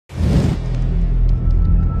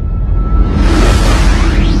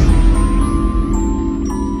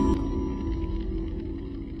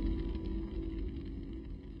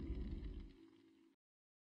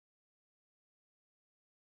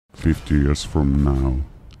50 years from now,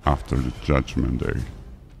 after the Judgment Day,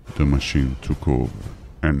 the machine took over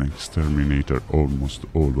and exterminated almost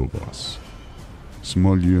all of us.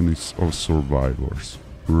 Small units of survivors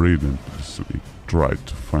relentlessly tried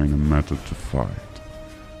to find a method to fight.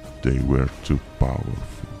 They were too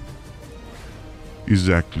powerful.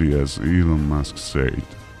 Exactly as Elon Musk said,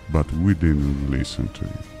 but we didn't listen to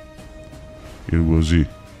him. It was he,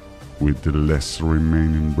 with the less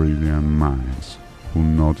remaining brilliant minds, who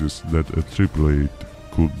noticed that a triplet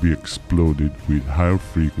could be exploded with higher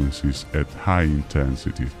frequencies at high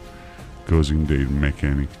intensity, causing their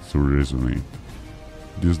mechanics to resonate.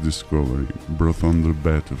 This discovery brought on the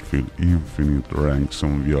battlefield infinite ranks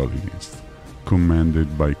of violinists,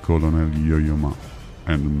 commanded by Colonel Yo-Yo Ma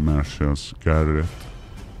and Marshals Garrett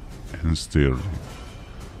and Stirling,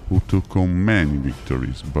 who took on many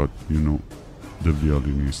victories, but the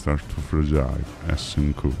violinists are too fragile as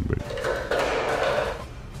incumbent.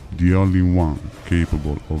 The only one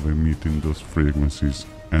capable of emitting those frequencies,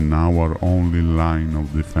 and our only line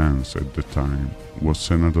of defense at the time, was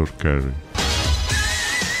Senator Kerry.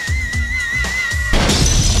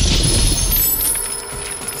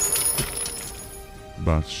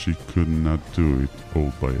 But she could not do it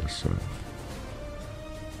all by herself.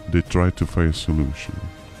 They tried to find a solution.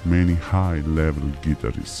 Many high-level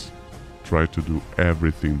guitarists tried to do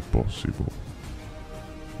everything possible.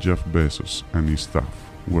 Jeff Bezos and his staff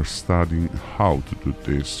were studying how to do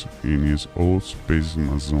this in his old Space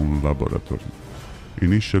Amazon laboratory,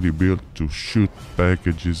 initially built to shoot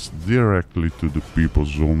packages directly to the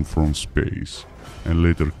people's home from space, and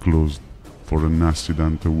later closed for an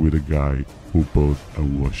accident with a guy who bought a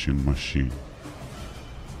washing machine.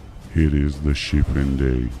 Here is the shipping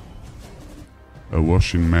day. A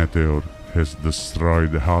washing meteor has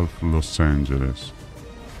destroyed half Los Angeles.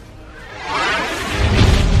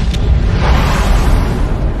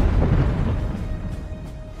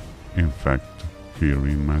 In fact, here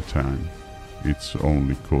in my time, it's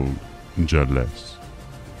only called jealous.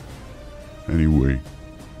 Anyway,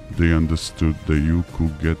 they understood that you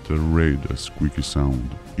could get a radar squeaky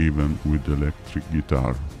sound even with electric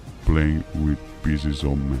guitar, playing with pieces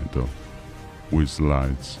of metal, with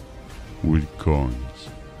slides, with coins.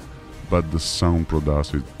 But the sound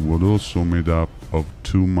produced was also made up of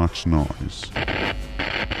too much noise.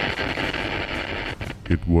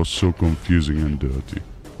 It was so confusing and dirty,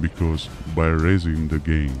 because by raising the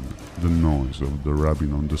gain, the noise of the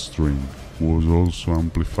rubbing on the string was also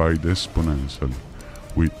amplified exponentially,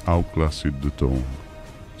 which outclassed the tone,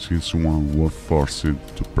 since one was forced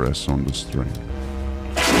to press on the string.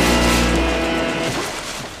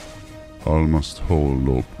 Almost all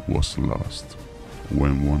hope was lost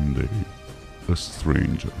when one day a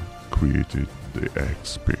stranger created the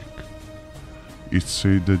XPick. It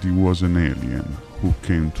said that he was an alien who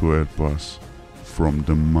came to help us from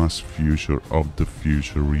the mass future of the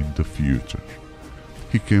future in the future.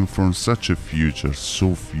 He came from such a future,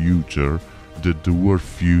 so future, that the word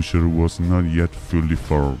future was not yet fully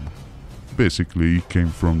formed. Basically, he came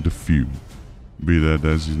from the few. Be that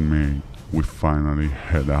as it may, we finally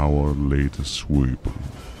had our latest weapon.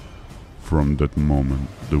 From that moment,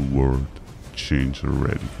 the world changed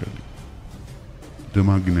radically. The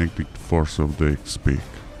magnetic force of the XPick,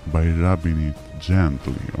 by rubbing it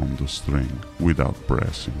gently on the string without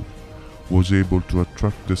pressing, was able to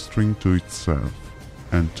attract the string to itself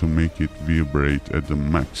and to make it vibrate at the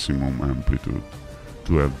maximum amplitude,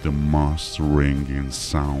 to have the most ringing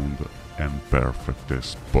sound and perfect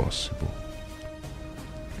as possible.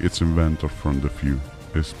 Its inventor from the few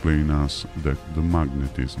explained us that the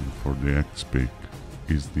magnetism for the XPick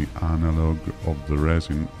is the analog of the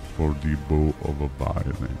resin for the bow of a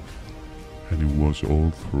violin, and it was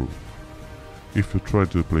all true. If you try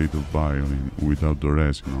to play the violin without the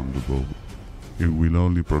resin on the bow, it will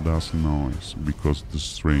only produce noise because the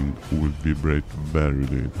string will vibrate very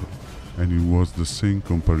little, and it was the same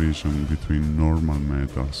comparison between normal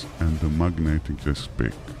metals and the magnetic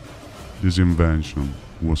XPick. This invention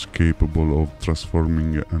was capable of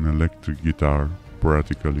transforming an electric guitar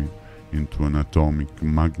practically into an atomic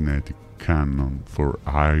magnetic cannon for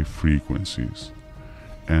high frequencies,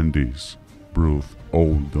 and this brought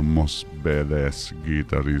all the most badass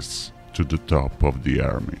guitarists to the top of the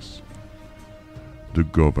armies. The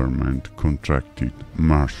government contracted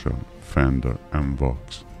Marshall, Fender and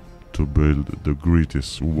Vox to build the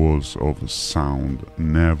greatest walls of sound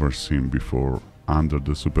never seen before under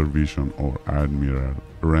the supervision of Admiral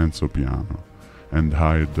Renzo Piano, and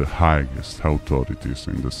hired the highest authorities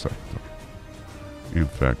in the sector. In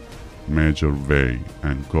fact, Major Vey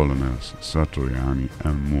and Colonels Satriani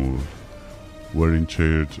and Moore were in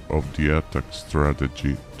charge of the attack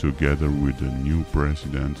strategy together with the new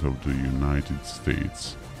President of the United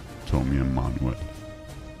States, Tommy Emmanuel.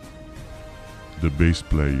 The bass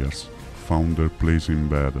players found their place in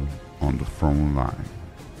battle on the front line,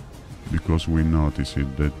 because we noticed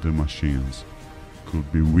that the machines could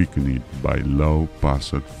be weakened by low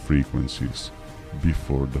passed frequencies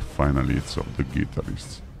before the final hits of the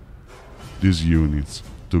guitarists. These units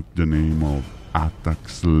took the name of Attack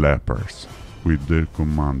Slappers, with their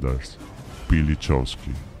commanders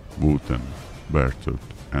Pilichowski, Wooten, Bertolt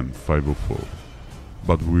and 504,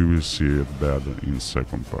 but we will see it better in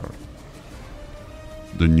second part.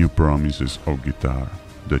 The new promises of guitar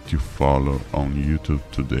that you follow on YouTube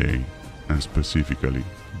today, and specifically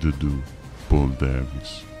the duo Paul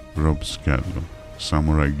Davis, Rob Skello,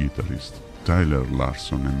 Samurai guitarist, Tyler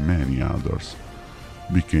Larson and many others,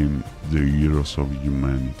 became the heroes of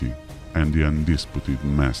humanity and the undisputed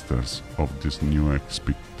masters of these new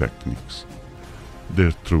XPick techniques.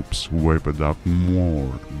 Their troops wiped out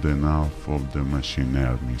more than half of the machine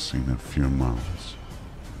armies in a few months.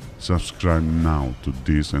 Subscribe now to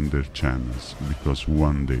these and their channels, because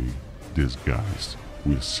one day these guys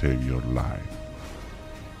will save your life.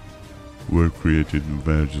 We created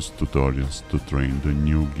various tutorials to train the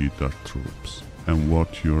new guitar troops, and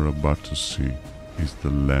what you're about to see is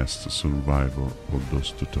the last survivor of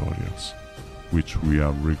those tutorials, which we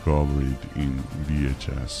have recovered in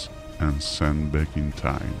VHS and sent back in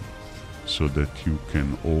time, so that you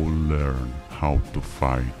can all learn how to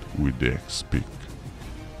fight with the XPick.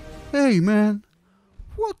 Hey man,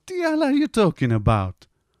 what the hell are you talking about?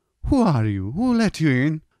 Who are you? Who let you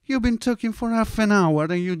in? You've been talking for half an hour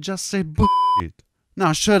and you just say bullshit.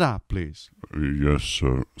 Now shut up, please. Yes,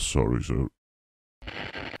 sir. Sorry, sir.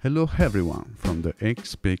 Hello everyone from the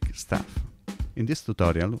XPick staff. In this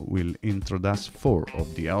tutorial we'll introduce 4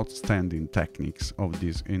 of the outstanding techniques of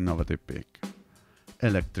this innovative pick: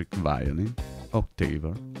 electric violin,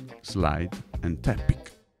 octaver, slide and TapPick.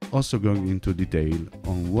 Also going into detail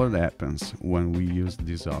on what happens when we use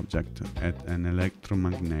this object at an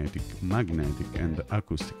electromagnetic, magnetic and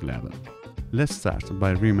acoustic level. Let's start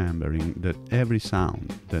by remembering that every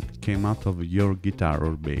sound that came out of your guitar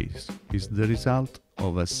or bass is the result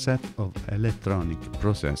of a set of electronic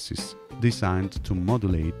processes designed to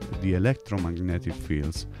modulate the electromagnetic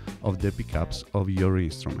fields of the pickups of your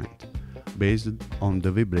instrument, based on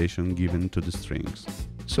the vibration given to the strings.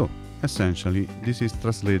 So, essentially, this is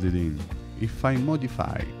translated in: if I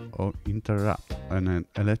modify or interrupt an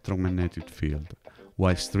electromagnetic field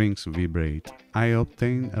while strings vibrate, I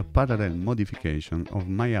obtain a parallel modification of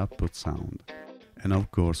my output sound. And of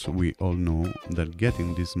course, we all know that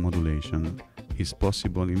getting this modulation is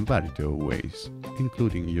possible in variety of ways,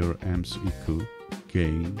 including your amps EQ,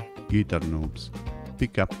 gain, guitar knobs,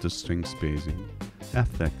 pick up the string spacing,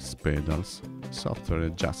 FX pedals, software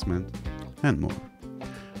adjustment, and more.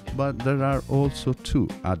 But there are also 2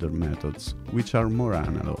 other methods which are more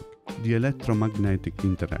analog: the electromagnetic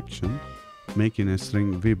interaction, making a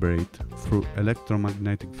string vibrate through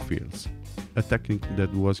electromagnetic fields, a technique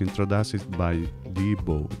that was introduced by D.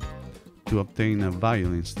 Bow to obtain a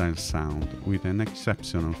violin-style sound with an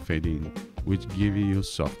exceptional fade-in, which gives you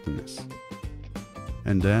softness.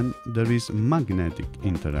 And then there is magnetic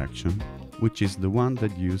interaction, which is the one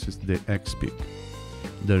that uses the XPick.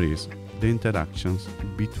 There is the interactions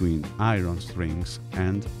between iron strings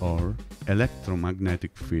and or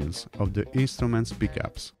electromagnetic fields of the instrument's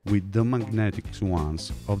pickups with the magnetic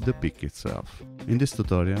ones of the pick itself. In this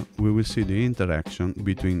tutorial we will see the interaction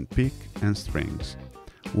between pick and strings,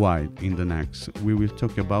 while in the next we will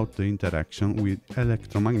talk about the interaction with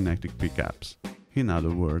electromagnetic pickups. In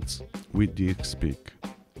other words, with the XPick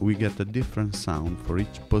we get a different sound for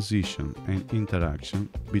each position and interaction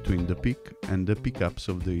between the pick and the pickups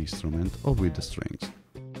of the instrument or with the strings.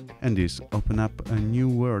 And this opens up a new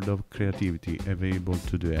world of creativity available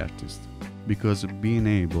to the artist, because being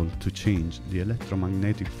able to change the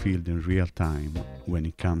electromagnetic field in real time when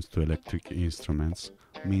it comes to electric instruments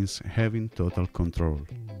means having total control.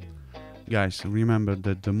 Guys, remember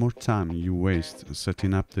that the more time you waste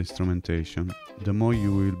setting up the instrumentation, the more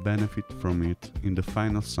you will benefit from it in the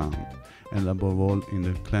final sound, and above all in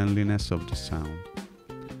the cleanliness of the sound.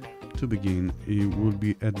 To begin, it would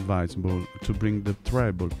be advisable to bring the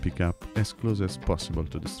treble pickup as close as possible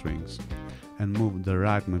to the strings, and move the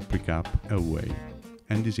rhythm pickup away.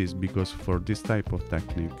 And this is because for this type of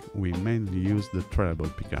technique we mainly use the treble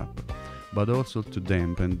pickup, but also to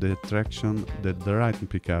dampen the traction that the rhythm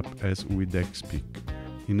pickup has with the XPick,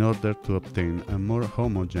 in order to obtain a more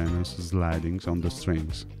homogeneous slidings on the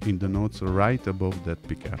strings in the notes right above that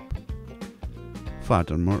pickup.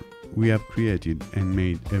 Furthermore, we have created and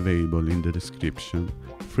made available in the description,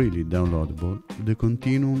 freely downloadable, the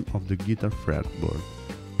continuum of the guitar fretboard,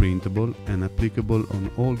 printable and applicable on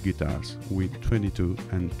all guitars with 22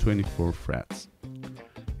 and 24 frets.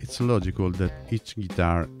 It's logical that each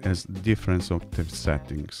guitar has different octave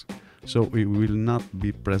settings, so it will not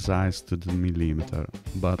be precise to the millimeter,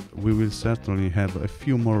 but we will certainly have a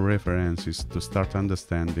few more references to start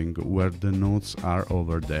understanding where the notes are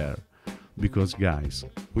over there. Because guys,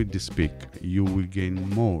 with this pick you will gain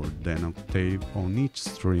more than octave on each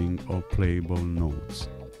string of playable notes.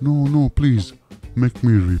 No, please, make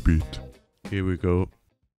me repeat. Here we go.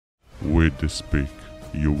 With this pick,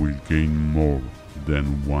 you will gain more than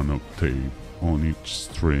 1 octave on each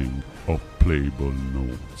string of playable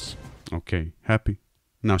notes. Okay, happy?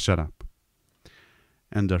 Now shut up.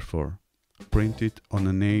 And therefore, print it on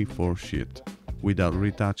an A4 sheet, without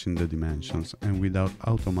retouching the dimensions and without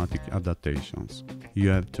automatic adaptations. You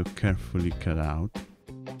have to carefully cut out.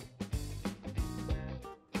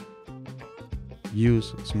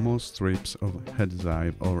 Use small strips of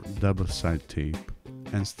adhesive or double-sided tape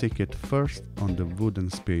and stick it first on the wooden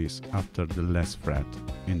space after the last fret,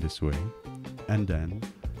 in this way, and then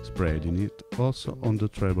spreading it also on the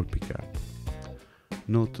treble pickup.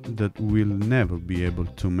 Note that we'll never be able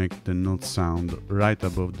to make the note sound right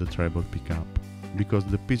above the treble pickup, because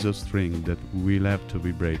the piece of string that we'll have to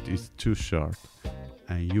vibrate is too short,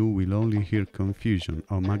 and you will only hear confusion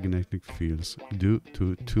or magnetic fields due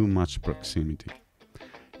to too much proximity.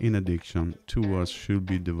 In addition, 2 hours should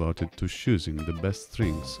be devoted to choosing the best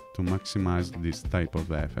strings to maximize this type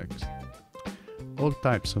of effects. All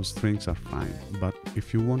types of strings are fine, but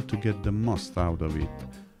if you want to get the most out of it,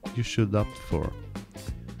 you should opt for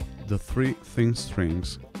the 3 thin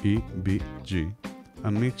strings E, B, G, a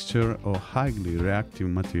mixture of highly reactive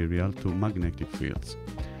material to magnetic fields.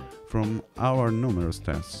 From our numerous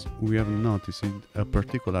tests, we have noticed a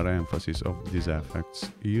particular emphasis of these effects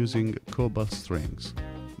using cobalt strings,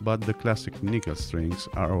 but the classic nickel strings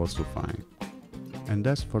are also fine. And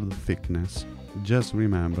as for the thickness, just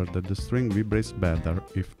remember that the string vibrates better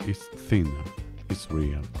if it's thinner, it's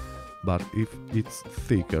real, but if it's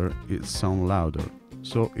thicker, it sounds louder,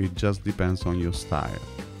 so it just depends on your style.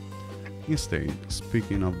 Instead,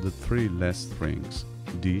 speaking of the 3 last strings,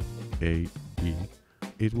 D, A, E,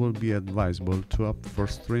 it will be advisable to opt for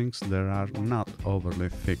strings that are not overly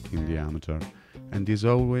thick in diameter, and is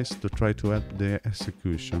always to try to help the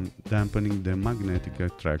execution, dampening the magnetic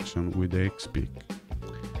attraction with the XPick.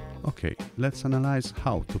 Okay, let's analyze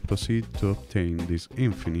how to proceed to obtain this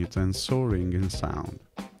infinite and soaring sound.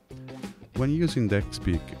 When using the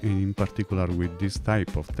XPick, and in particular with this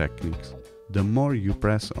type of techniques, the more you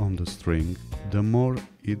press on the string, the more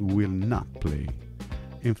it will not play.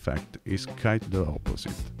 In fact, it's quite the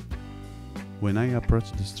opposite. When I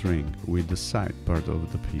approach the string with the side part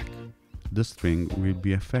of the pick, the string will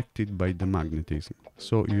be affected by the magnetism,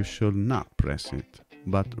 so you should not press it,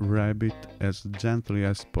 but rub it as gently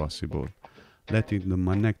as possible, letting the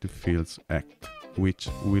magnetic fields act, which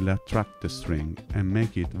will attract the string and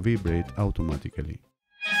make it vibrate automatically.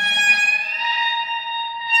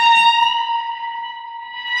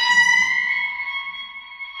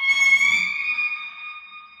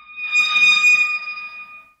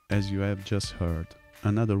 As you have just heard,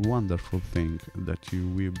 another wonderful thing that you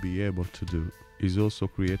will be able to do is also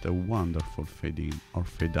create a wonderful fade-in or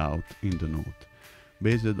fade-out in the note,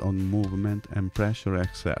 based on movement and pressure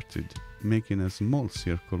exerted, making a small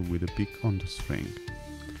circle with a pick on the string.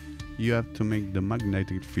 You have to make the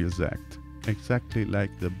magnetic fields act, exactly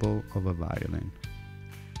like the bow of a violin.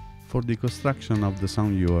 For the construction of the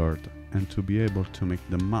sound you heard, and to be able to make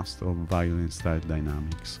the most of violin-style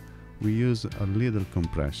dynamics, we use a little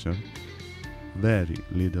compressor, very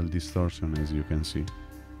little distortion as you can see.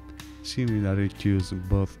 Similar EQs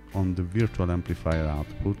both on the virtual amplifier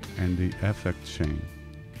output and the effect chain,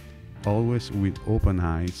 always with open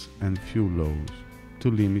highs and few lows to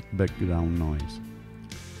limit background noise.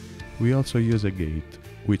 We also use a gate,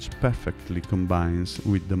 which perfectly combines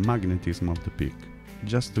with the magnetism of the pick,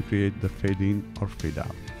 just to create the fade-in or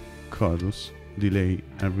fade-out, chorus, delay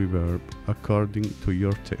and reverb according to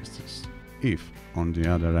your tastes. If, on the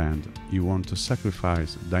other hand, you want to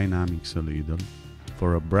sacrifice dynamics a little,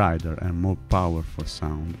 for a brighter and more powerful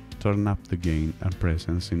sound, turn up the gain and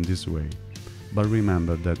presence in this way. But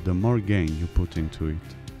remember that the more gain you put into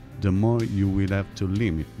it, the more you will have to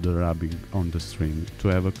limit the rubbing on the string to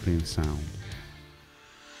have a clean sound.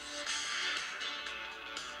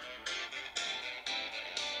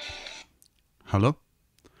 Hello?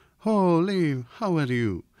 Oh, Liv, how are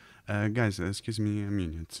you? Guys, excuse me a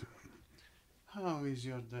minute. How is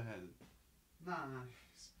your dad? Nice.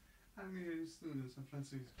 I'm here in studio, San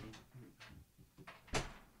Francisco.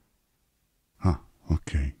 Ah,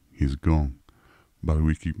 okay, he's gone. But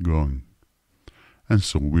we keep going. And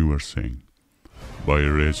so we were saying, by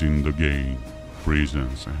raising the gain,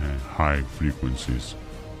 presence and high frequencies,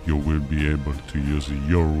 you will be able to use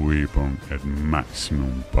your weapon at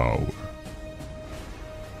maximum power.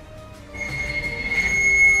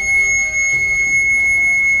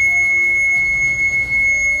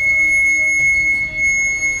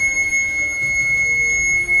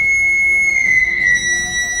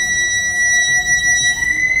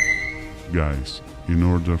 Guys, in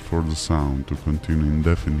order for the sound to continue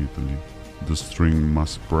indefinitely, the string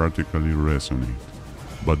must practically resonate,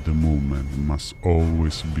 but the movement must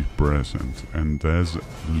always be present and as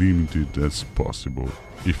limited as possible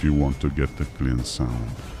if you want to get a clean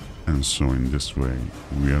sound. And so in this way,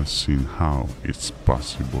 we have seen how it's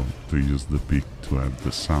possible to use the pick to have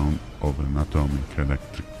the sound of an atomic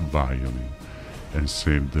electric violin and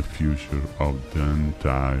save the future of the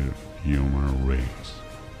entire human race.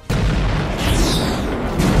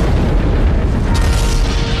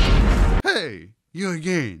 Hey, you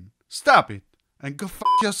again. Stop it and go f***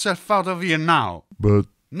 yourself out of here now. But...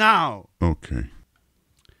 Now! okay.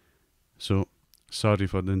 So, sorry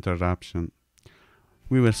for the interruption.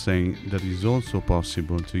 We were saying that it is also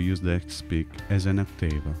possible to use the XPick as an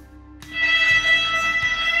octaver.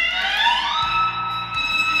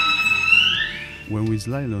 When we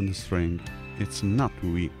slide on the string, it's not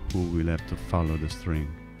we who will have to follow the string,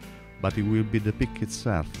 but it will be the pick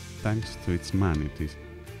itself thanks to its magnetism.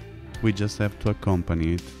 We just have to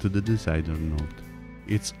accompany it to the desired note.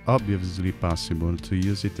 It's obviously possible to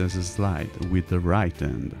use it as a slide with the right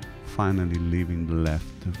hand, finally leaving the left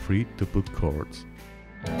free to put chords.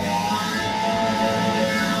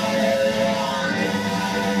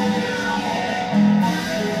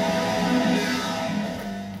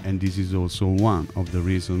 And this is also one of the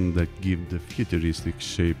reasons that give the futuristic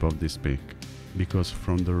shape of this pick, because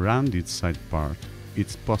from the rounded side part,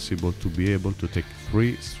 it's possible to be able to take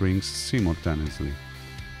 3 strings simultaneously.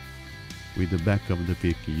 With the back of the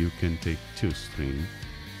pick you can take 2 strings,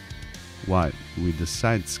 while with the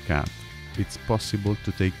sides cut it's possible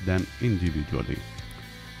to take them individually.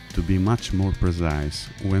 To be much more precise,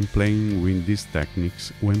 when playing with these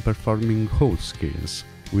techniques, when performing whole scales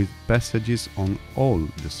with passages on all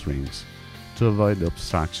the strings, to avoid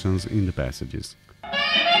obstructions in the passages.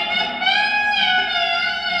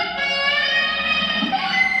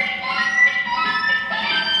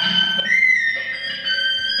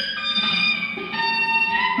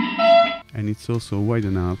 And it's also wide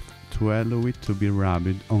enough to allow it to be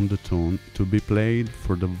rubbed on the tone to be played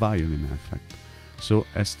for the violin effect, so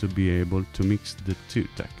as to be able to mix the two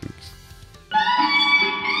techniques.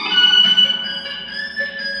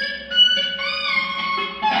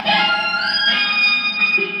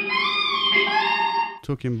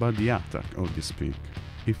 Talking about the attack of this pick,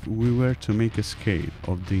 if we were to make a scale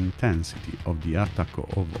of the intensity of the attack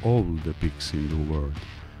of all the picks in the world,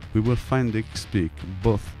 we will find the XPick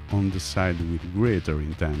both on the side with greater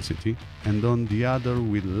intensity and on the other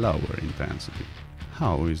with lower intensity.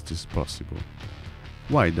 How is this possible?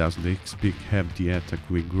 Why does the XPick have the attack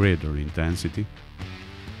with greater intensity?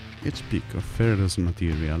 Each pick of ferrous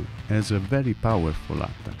material has a very powerful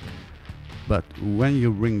attack, but when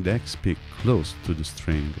you bring the XPick close to the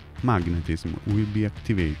string, magnetism will be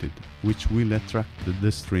activated, which will attract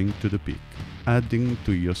the string to the pick, adding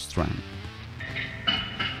to your strength.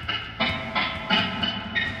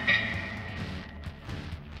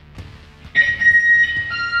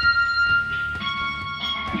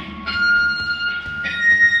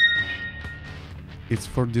 It's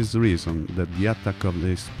for this reason that the attack of the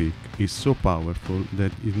XPick is so powerful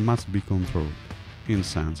that it must be controlled. In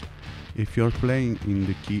sense, if you're playing in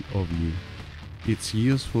the key of E, it's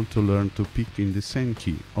useful to learn to pick in the same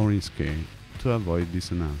key or in scale to avoid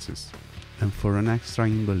dissonances, and for an extra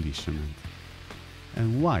embellishment.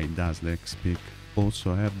 And why does the XPick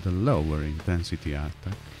also have the lower intensity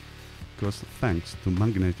attack? Because thanks to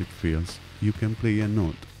magnetic fields you can play a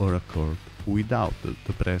note or a chord without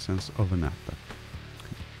the presence of an attack.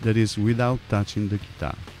 That is, without touching the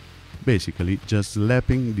guitar. Basically, just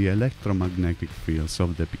slapping the electromagnetic fields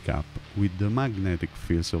of the pickup with the magnetic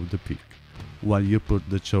fields of the pick, while you put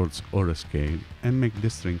the chords or a scale and make the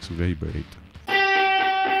strings vibrate.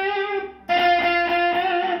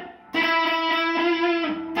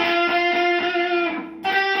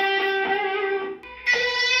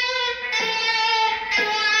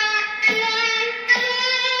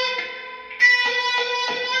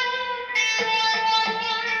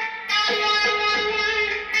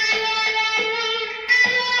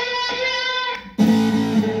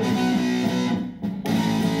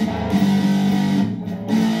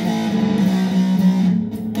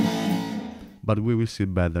 but we will see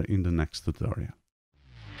better in the next tutorial.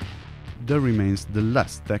 There remains the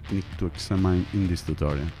last technique to examine in this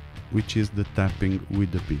tutorial, which is the tapping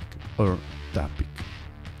with the pick, or TapPick.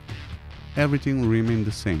 Everything remains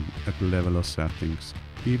the same at the level of settings,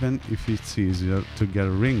 even if it's easier to get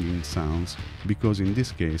ringing sounds, because in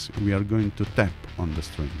this case we are going to tap on the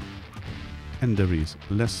string. And there is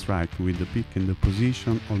less strike with the pick in the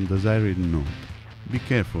position on the desired note. Be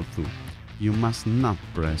careful too, you must not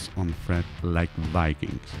press on fret like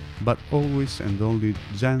Vikings, but always and only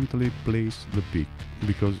gently place the pick,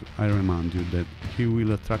 because I remind you that he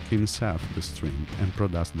will attract himself the string and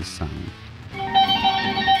produce the sound.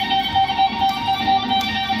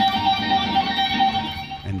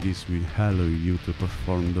 And this will allow you to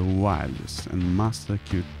perform the wildest and most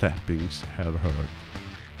acute tappings ever heard.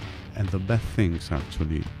 And the best things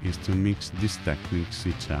actually is to mix these techniques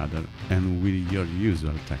each other and with your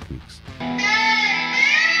usual techniques.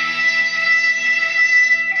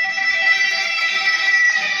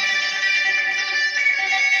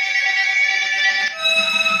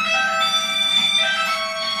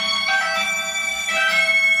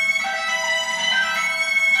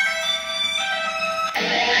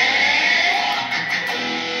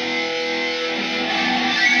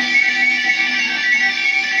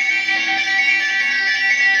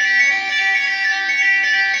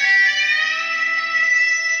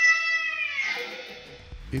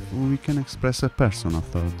 If we can express a personal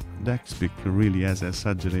thought, the XPick really has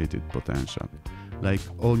exaggerated potential. Like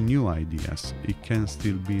all new ideas, it can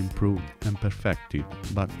still be improved and perfected,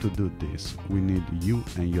 but to do this, we need you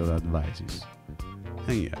and your advices.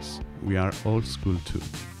 And yes, we are old school too,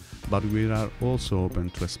 but we are also open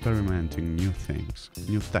to experimenting new things,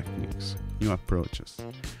 new techniques, new approaches,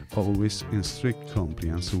 always in strict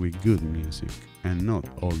compliance with good music, and not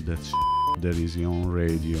all that there is on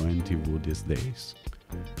radio and TV these days.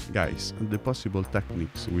 Guys, the possible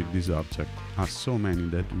techniques with this object are so many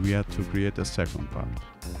that we had to create a second part.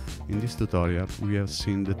 In this tutorial we have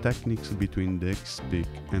seen the techniques between the XPick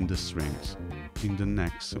and the strings. In the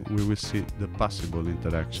next we will see the possible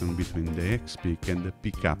interaction between the XPick and the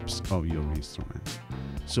pickups of your instrument.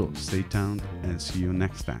 So stay tuned and see you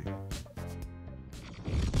next time.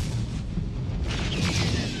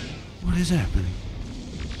 What is happening?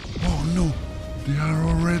 Oh no, they are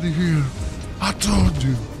already here. I told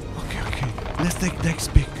you. Okay, let's take the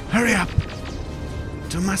XPick. Hurry up!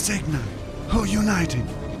 To my signal. Whole united.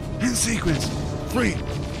 In sequence. 3,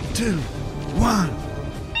 2, 1.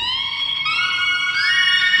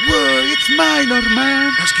 Whoa, it's minor,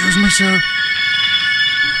 man! Excuse me, sir.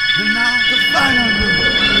 And now the final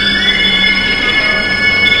move.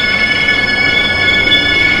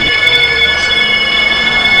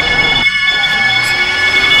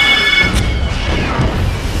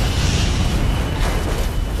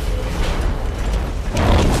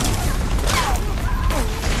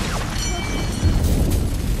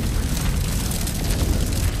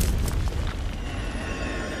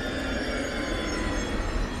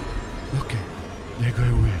 They go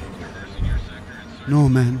away. No,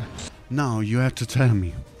 man. Now you have to tell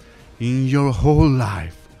me, in your whole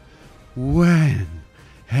life, when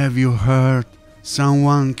have you heard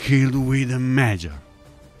someone killed with a major?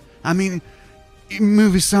 I mean, in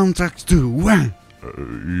movie soundtracks too, when?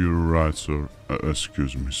 You're right, sir.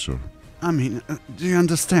 Excuse me, sir. I mean, do you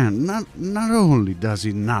understand? Not only does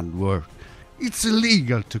it not work, it's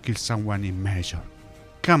illegal to kill someone in major.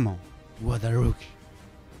 Come on, what a rookie.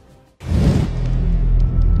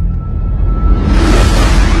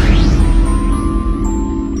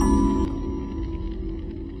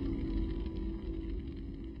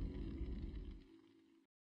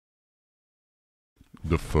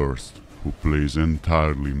 The first who plays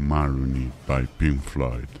entirely Maroni by Pink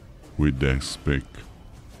Floyd with the XPick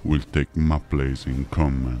will take my place in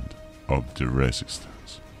command of the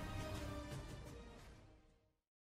Resistance.